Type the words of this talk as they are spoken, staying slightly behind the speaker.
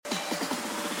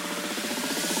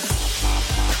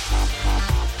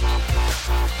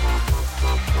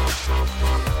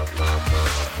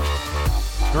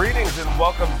Greetings and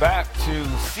welcome back to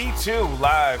C2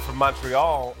 live from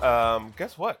Montreal.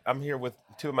 Guess what? I'm here with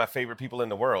two of my favorite people in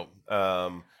the world.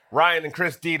 Ryan and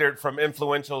Chris Detert from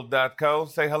Influential.co.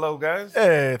 Say hello, guys.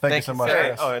 Hey, thank you so much.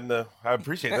 Hey, I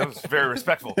appreciate it. That was very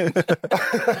respectful.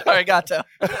 Arigato.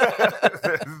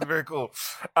 This is very cool.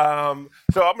 I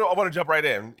want to jump right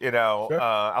in. Sure.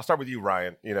 I'll start with you,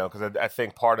 Ryan. Because I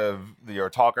think part of your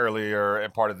talk earlier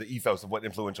and part of the ethos of what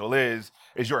influential is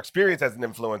your experience as an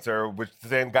influencer, which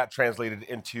then got translated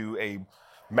into a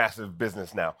massive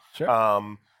business now.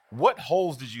 Sure. What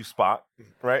holes did you spot,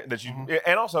 right? That you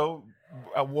and also.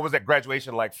 What was that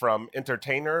graduation like from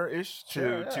entertainer-ish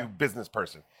to business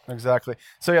person? Exactly.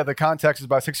 So yeah, the context is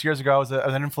about 6 years ago. I was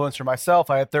an influencer myself.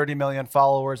 I had 30 million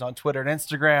followers on Twitter and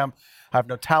Instagram. I have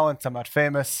no talent. I'm not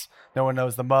famous. No one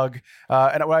knows the mug.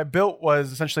 And what I built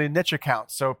was essentially niche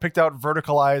accounts. So picked out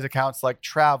verticalized accounts like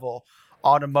travel,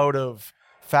 automotive,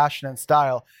 fashion and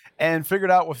style, and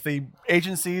figured out with the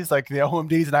agencies like the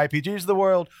OMDs and IPGs of the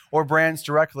world or brands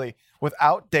directly,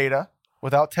 without data,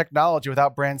 without technology,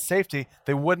 without brand safety,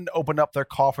 they wouldn't open up their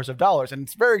coffers of dollars. And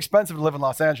it's very expensive to live in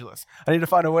Los Angeles. I need to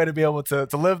find a way to be able to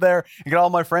live there and get all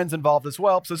my friends involved as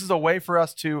well. So this is a way for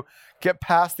us to get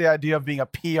past the idea of being a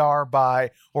PR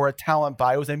buy or a talent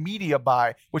buy. It was a media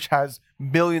buy, which has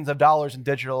millions of dollars in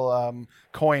digital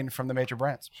coin from the major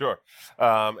brands. Sure.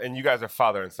 And you guys are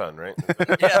father and son, right?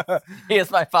 Yes, he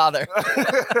is my father.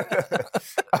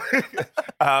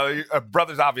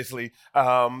 Brothers, obviously.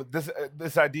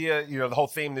 This idea, the whole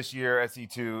theme this year at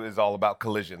C2 is all about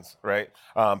collisions, right?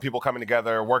 People coming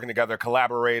together, working together,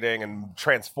 collaborating, and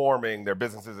transforming their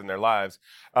businesses and their lives.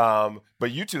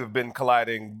 But you two have been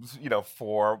colliding,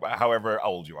 for however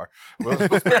old you are.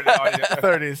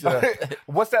 30s, yeah.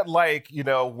 What's that like,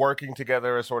 working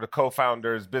together as sort of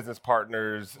co-founders, business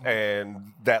partners,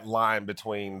 and that line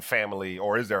between family,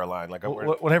 or is there a line? Like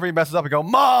whenever he messes up, I go,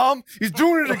 "Mom, he's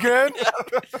doing it again."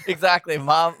 Exactly.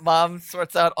 Mom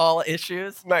sorts out all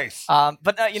issues. Nice.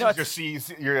 But no, She's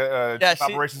your chief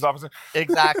operations officer.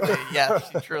 Exactly. Yeah,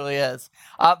 she truly is.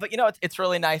 But it's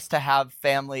really nice to have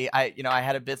family. I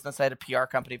had a business. I had a PR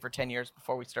company for 10 years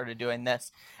before we started doing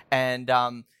this, and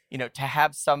to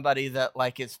have somebody that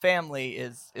like is family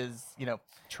is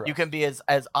Trust. You can be as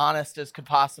honest as could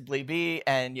possibly be,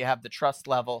 and you have the trust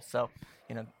level. So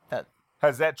that.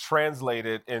 Has that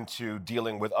translated into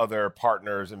dealing with other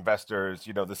partners, investors,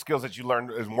 the skills that you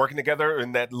learned in working together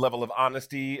and that level of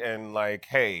honesty and like,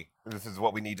 hey, this is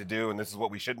what we need to do and this is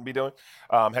what we shouldn't be doing?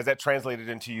 Has that translated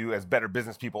into you as better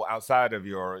business people outside of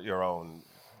your own?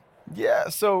 Yeah,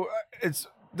 so it's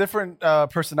different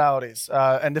personalities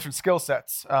and different skill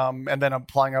sets, and then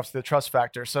applying up to the trust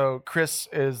factor. So Chris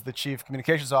is the chief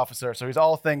communications officer, so he's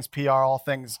all things PR, all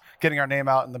things getting our name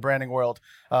out in the branding world.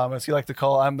 As he like to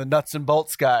call, I'm the nuts and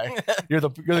bolts guy. You're the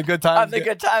good times. I'm the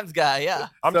good times guy. Yeah.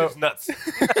 I'm just nuts.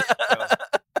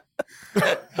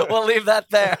 We'll leave that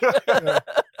there.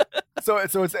 So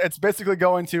it's basically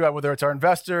going to whether it's our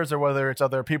investors or whether it's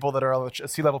other people that are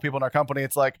C-level people in our company.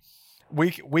 It's like,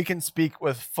 we can speak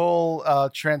with full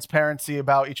transparency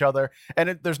about each other,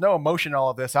 and there's no emotion in all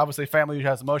of this. Obviously, family usually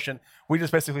has emotion. We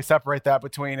just basically separate that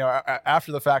between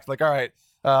after the fact. Like, all right,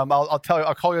 I'll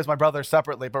call you as my brother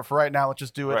separately, but for right now, let's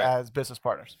just do it as business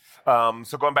partners.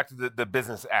 So going back to the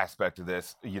business aspect of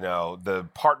this, the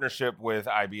partnership with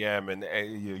IBM and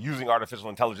using artificial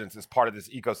intelligence as part of this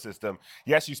ecosystem.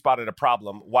 Yes, you spotted a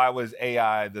problem. Why was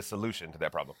AI the solution to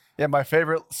that problem? Yeah, my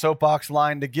favorite soapbox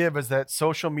line to give is that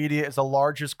social media is the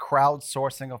largest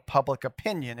crowdsourcing of public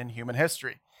opinion in human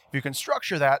history. If you can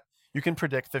structure that, you can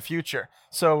predict the future.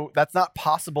 So that's not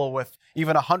possible with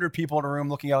even 100 people in a room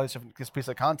looking at this piece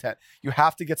of content. You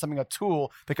have to get a tool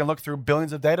that can look through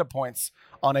billions of data points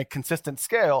on a consistent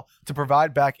scale to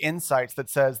provide back insights that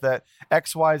says that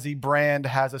XYZ brand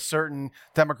has a certain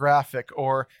demographic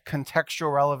or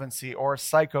contextual relevancy or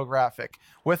psychographic.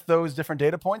 With those different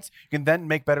data points, you can then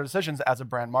make better decisions as a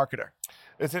brand marketer.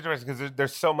 It's interesting because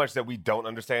there's so much that we don't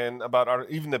understand about art.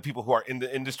 Even the people who are in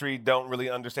the industry don't really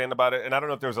understand about it. And I don't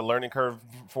know if there was a learning curve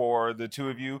for the two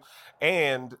of you.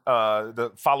 And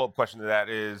the follow-up question to that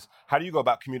is, how do you go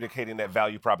about communicating that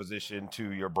value proposition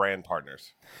to your brand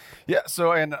partners? Yeah.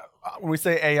 So, and when we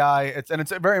say AI,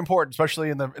 it's very important, especially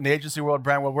in the agency world,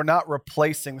 brand world. We're not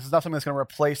replacing. This is not something that's going to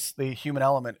replace the human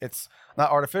element. It's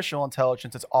not artificial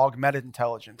intelligence. It's augmented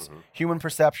intelligence, human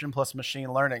perception plus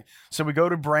machine learning. So we go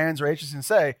to brands or agencies and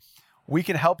say, we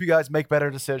can help you guys make better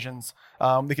decisions.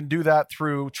 We can do that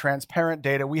through transparent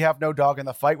data. We have no dog in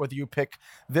the fight. Whether you pick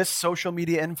this social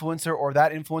media influencer or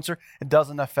that influencer, it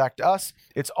doesn't affect us.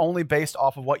 It's only based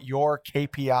off of what your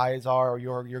KPIs are or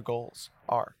your goals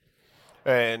are.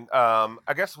 And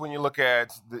I guess when you look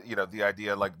at the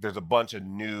idea, like there's a bunch of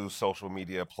new social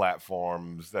media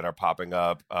platforms that are popping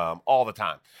up all the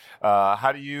time.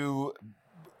 How do you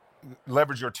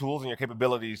leverage your tools and your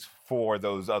capabilities for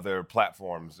those other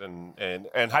platforms,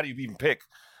 and how do you even pick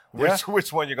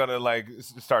which one you're gonna like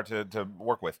start to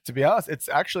work with? To be honest, it's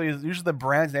actually usually the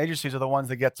brands and agencies are the ones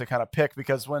that get to kind of pick,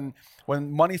 because when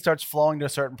money starts flowing to a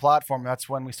certain platform, that's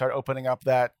when we start opening up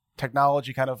that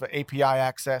technology kind of API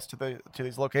access to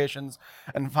these locations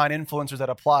and find influencers that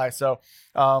apply. So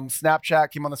Snapchat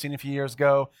came on the scene a few years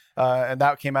ago, and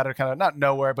that came out of kind of not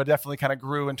nowhere, but definitely kind of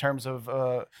grew in terms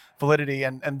of validity,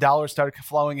 and dollars started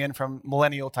flowing in from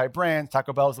millennial type brands,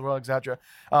 Taco Bell's the world, etc.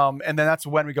 And then that's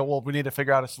when we go, well, we need to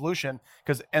figure out a solution,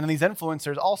 and these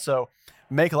influencers also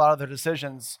make a lot of their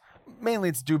decisions. Mainly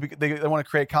it's due because they want to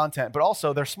create content, but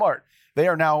also they're smart. They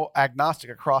are now agnostic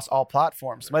across all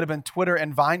platforms. It might have been Twitter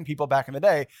and Vine people back in the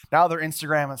day. Now they're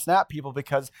Instagram and Snap people,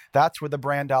 because that's where the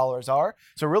brand dollars are.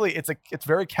 So really, it's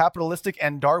very capitalistic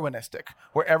and Darwinistic.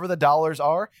 Wherever the dollars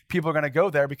are, people are going to go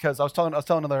there. Because I was telling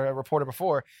another reporter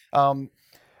before,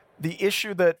 the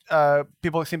issue that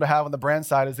people seem to have on the brand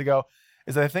side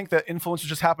is I think that influencers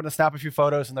just happen to snap a few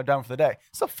photos and they're done for the day.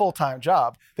 It's a full-time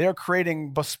job. They are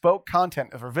creating bespoke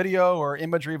content for video or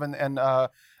imagery, even, and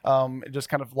just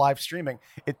kind of live streaming.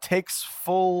 It takes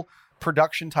full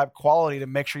production type quality to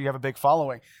make sure you have a big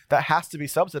following. That has to be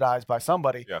subsidized by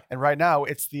somebody. Yeah. And right now,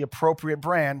 it's the appropriate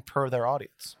brand per their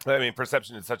audience. I mean,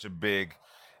 perception is such a big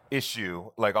issue,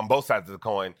 like on both sides of the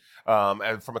coin.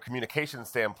 And from a communication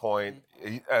standpoint,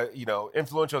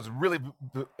 influentials really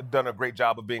done a great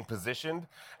job of being positioned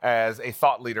as a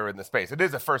thought leader in the space. It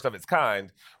is a first of its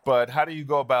kind, but how do you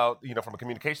go about, from a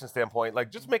communication standpoint, like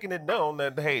just making it known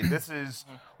that, hey, this is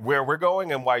where we're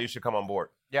going and why you should come on board?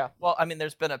 Yeah. Well, I mean,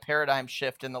 there's been a paradigm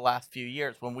shift in the last few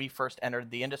years. When we first entered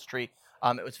the industry,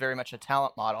 it was very much a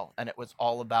talent model, and it was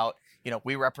all about,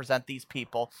 we represent these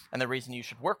people, and the reason you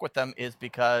should work with them is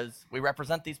because we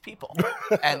represent these people.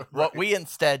 And what we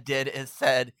instead did is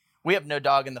said, we have no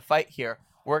dog in the fight here.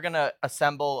 We're going to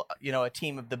assemble, a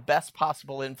team of the best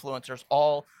possible influencers,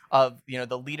 all of,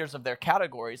 the leaders of their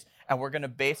categories, and we're going to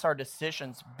base our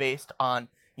decisions based on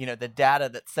the data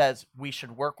that says we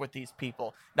should work with these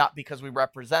people, not because we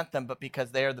represent them, but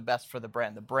because they are the best for the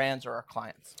brand. The brands are our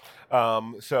clients.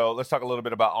 So let's talk a little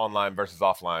bit about online versus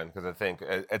offline, because I think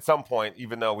at some point,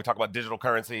 even though we talk about digital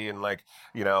currency and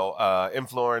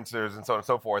influencers and so on and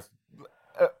so forth,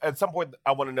 at some point,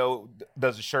 I want to know,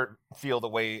 does the shirt feel the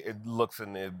way it looks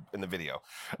in the video?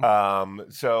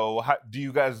 So how do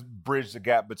you guys bridge the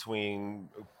gap between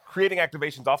creating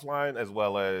activations offline as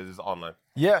well as online?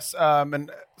 Yes, and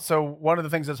so one of the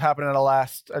things that's happened in the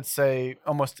last, I'd say,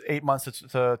 almost 8 months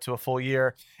to a full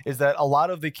year, is that a lot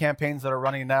of the campaigns that are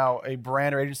running now, a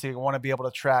brand or agency want to be able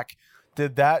to track,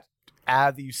 did that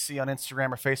ad that you see on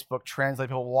Instagram or Facebook translate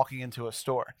people walking into a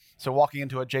store? So walking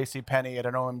into a JCPenney at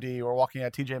an OMD, or walking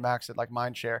at TJ Maxx at like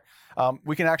Mindshare.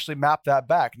 We can actually map that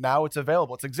back. Now it's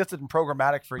available. It's existed in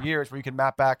programmatic for years, where you can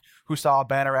map back who saw a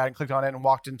banner ad and clicked on it and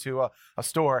walked into a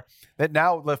store. That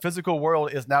now the physical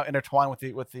world is now intertwined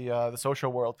with the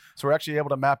social world. So we're actually able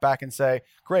to map back and say,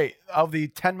 great, of the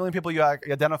 10 million people you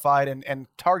identified and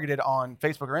targeted on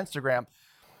Facebook or Instagram,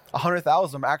 100,000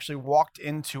 of them actually walked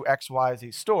into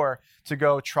XYZ store to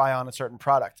go try on a certain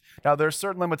product. Now, there's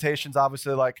certain limitations,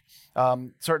 obviously, like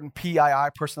certain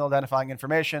PII, personal identifying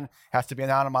information, has to be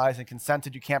anonymized and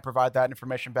consented. You can't provide that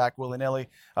information back willy-nilly.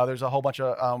 There's a whole bunch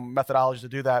of methodologies to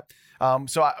do that.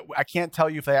 So I can't tell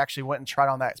you if they actually went and tried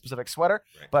on that specific sweater,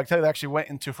 but I can tell you they actually went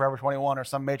into Forever 21 or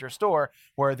some major store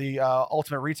where the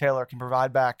ultimate retailer can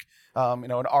provide back an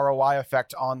ROI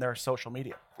effect on their social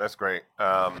media. That's great.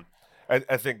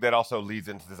 I think that also leads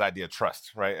into this idea of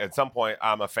trust, right? At some point,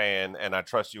 I'm a fan and I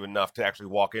trust you enough to actually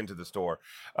walk into the store.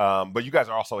 But you guys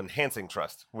are also enhancing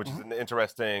trust, which is an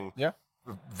interesting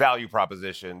value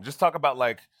proposition. Just talk about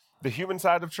like the human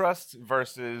side of trust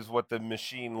versus what the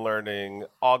machine learning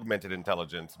augmented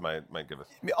intelligence might give us.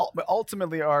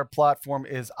 Ultimately, our platform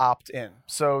is opt-in.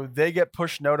 So they get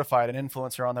push notified, an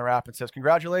influencer on their app, and says,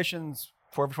 congratulations,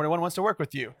 Forever 21 wants to work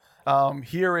with you.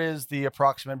 Here is the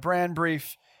approximate brand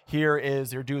brief. Here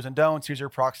is your do's and don'ts. Here's your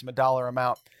approximate dollar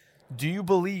amount. Do you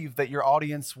believe that your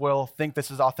audience will think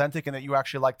this is authentic and that you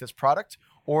actually like this product,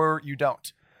 or you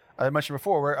don't? I mentioned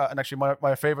before, and actually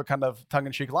my favorite kind of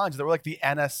tongue-in-cheek lines is that we're like the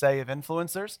NSA of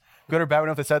influencers. Good or bad, we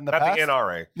know what they said in the past. Not the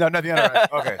NRA. No, not the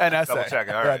NRA. Okay. NSA. Double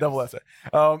checking. All yeah, right. double SA.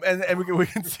 And we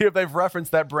can see if they've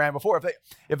referenced that brand before.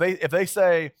 If they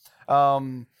say,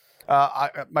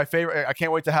 My favorite. I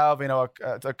can't wait to have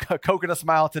a coconut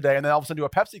smile today, and then all of a sudden do a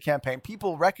Pepsi campaign.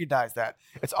 People recognize that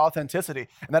it's authenticity,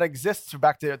 and that exists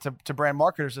back to brand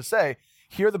marketers to say,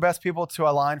 here are the best people to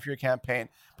align for your campaign.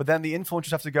 But then the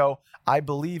influencers have to go, I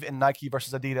believe in Nike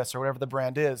versus Adidas or whatever the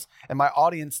brand is. And my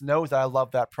audience knows that I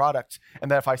love that product. And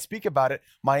that if I speak about it,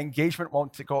 my engagement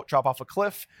won't drop off a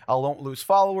cliff. I won't lose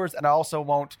followers. And I also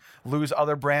won't lose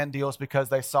other brand deals because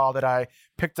they saw that I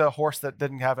picked a horse that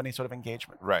didn't have any sort of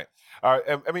engagement. Right.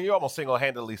 I mean, you're almost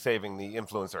single-handedly saving the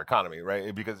influencer economy,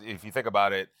 right? Because if you think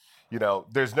about it,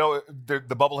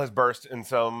 the bubble has burst in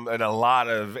a lot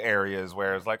of areas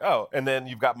where it's like, oh, and then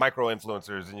you've got micro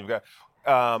influencers and you've got,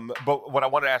 but what I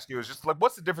want to ask you is just like,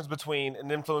 what's the difference between an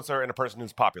influencer and a person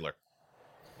who's popular?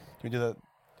 Can we do the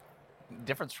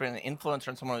difference between an influencer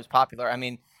and someone who's popular? I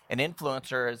mean, an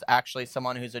influencer is actually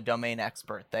someone who's a domain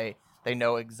expert. They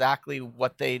know exactly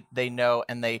what they know,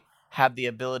 and they have the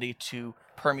ability to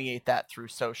permeate that through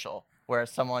social.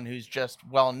 Whereas someone who's just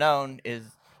well known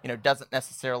doesn't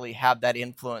necessarily have that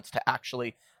influence to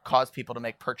actually cause people to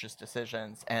make purchase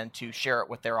decisions and to share it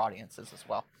with their audiences as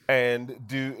well. And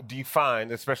do you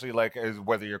find, especially like as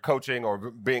whether you're coaching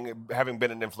or having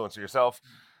been an influencer yourself,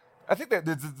 I think that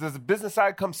does the business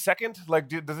side come second? Like,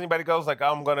 does anybody goes like,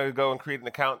 I'm going to go and create an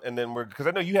account and then because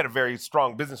I know you had a very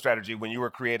strong business strategy when you were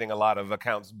creating a lot of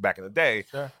accounts back in the day.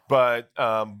 Sure. But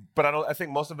I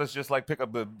think most of us just like pick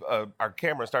up our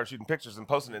camera and start shooting pictures and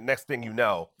posting it. Next thing you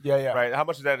know. Yeah. Right. How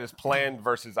much of that is planned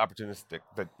versus opportunistic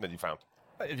that you found?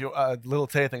 Little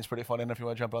Tay thing's pretty funny. I don't know if you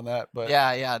want to jump on that, but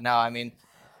yeah. No, I mean,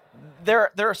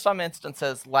 there are some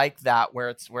instances like that where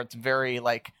it's very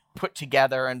like put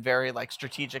together and very like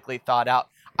strategically thought out.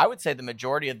 I would say the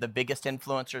majority of the biggest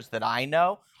influencers that I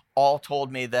know all told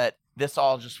me that this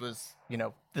all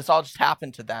just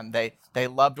happened to them. They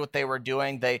loved what they were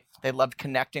doing. They loved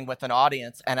connecting with an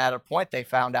audience. And at a point they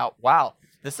found out, wow,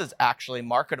 this is actually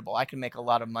marketable. I can make a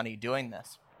lot of money doing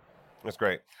this. That's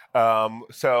great.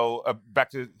 So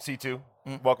back to C2.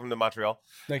 Welcome to Montreal.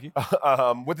 Thank you.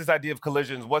 With this idea of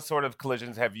collisions, what sort of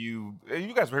collisions have you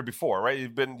guys were here before, right?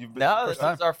 You've been No, this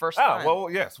is our first time. Oh,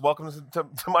 well, yes. Welcome to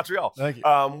Montreal. Thank you.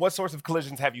 What sorts of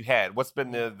collisions have you had? What's been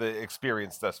the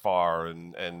experience thus far,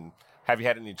 and have you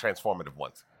had any transformative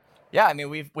ones? Yeah, I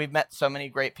mean, we've met so many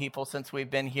great people since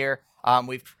we've been here.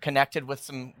 We've connected with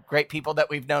some great people that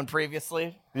we've known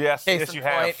previously. Yes, Case you in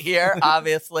have. point here,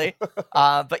 obviously.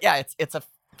 But yeah, it's a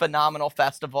phenomenal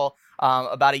festival.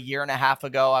 About a year and a half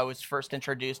ago, I was first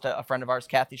introduced. A friend of ours,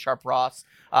 Kathy Sharp-Ross,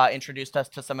 introduced us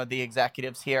to some of the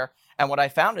executives here. And what I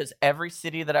found is every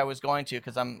city that I was going to,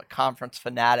 because I'm a conference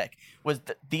fanatic, was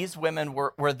that these women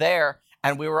were there.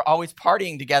 And we were always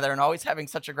partying together and always having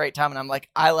such a great time. And I'm like,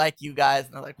 I like you guys.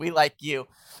 And they're like, we like you.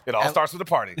 It all starts with a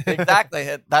party. Exactly.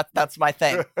 That's my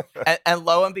thing. And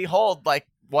lo and behold, like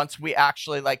once we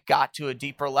actually like got to a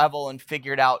deeper level and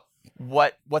figured out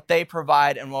what they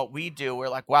provide and what we do, we're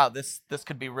like, wow, this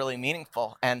could be really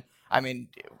meaningful. And I mean,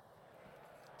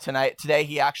 today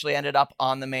he actually ended up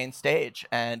on the main stage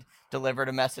and delivered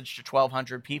a message to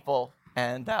 1,200 people.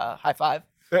 And high five.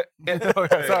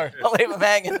 Sorry. I'll leave him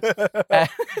hanging. I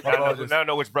don't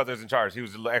know which brother's in charge. He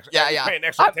was paying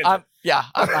extra attention. I'm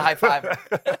the high five.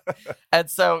 And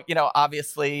so,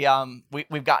 obviously,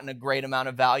 we've gotten a great amount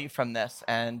of value from this,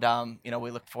 and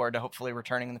we look forward to hopefully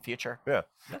returning in the future. Yeah.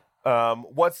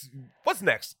 What's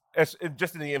next?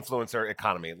 Just in the influencer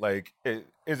economy, like,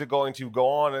 is it going to go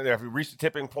on? And have we reached a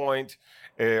tipping point?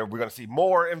 Are we going to see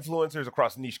more influencers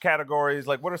across niche categories?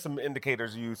 Like, what are some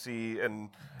indicators you see? And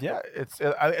yeah, it's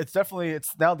definitely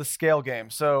now the scale game.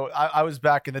 So I was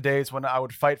back in the days when I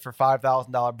would fight for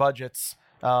 $5,000 budgets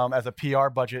as a PR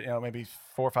budget, maybe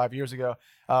 4 or 5 years ago.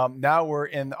 Now we're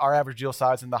in our average deal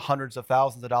size in the hundreds of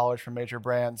thousands of dollars for major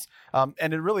brands.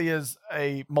 And it really is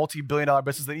a multi-billion-dollar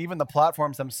business that even the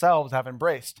platforms themselves have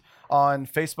embraced. On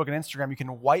Facebook and Instagram, you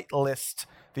can whitelist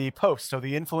the post. So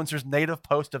the influencer's native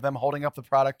post of them holding up the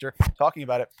product or talking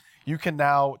about it, you can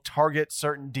now target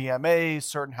certain DMAs,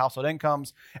 certain household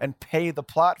incomes, and pay the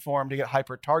platform to get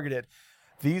hyper-targeted.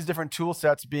 These different tool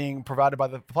sets being provided by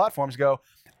the platforms go,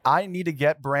 I need to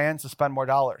get brands to spend more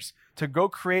dollars. To go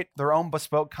create their own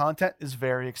bespoke content is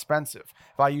very expensive.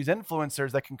 If I use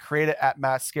influencers that can create it at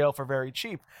mass scale for very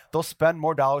cheap, they'll spend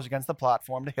more dollars against the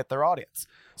platform to hit their audience.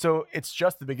 So it's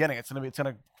just the beginning. It's going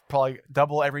to probably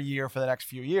double every year for the next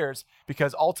few years,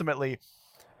 because ultimately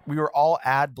we were all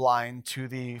ad blind to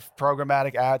the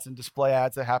programmatic ads and display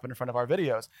ads that happen in front of our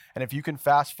videos. And if you can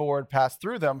fast forward, pass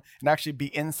through them, and actually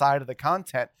be inside of the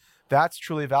content, that's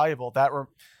truly valuable.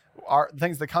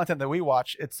 the content that we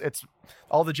watch, it's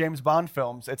all the James Bond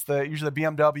films. It's usually the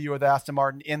BMW or the Aston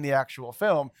Martin in the actual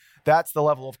film. That's the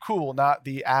level of cool, not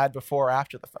the ad before or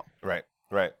after the film. Right,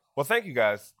 right. Well, thank you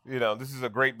guys. This is a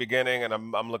great beginning, and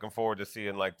I'm looking forward to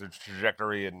seeing like the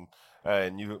trajectory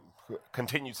and you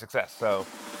continued success. So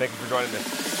thank you for joining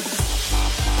us.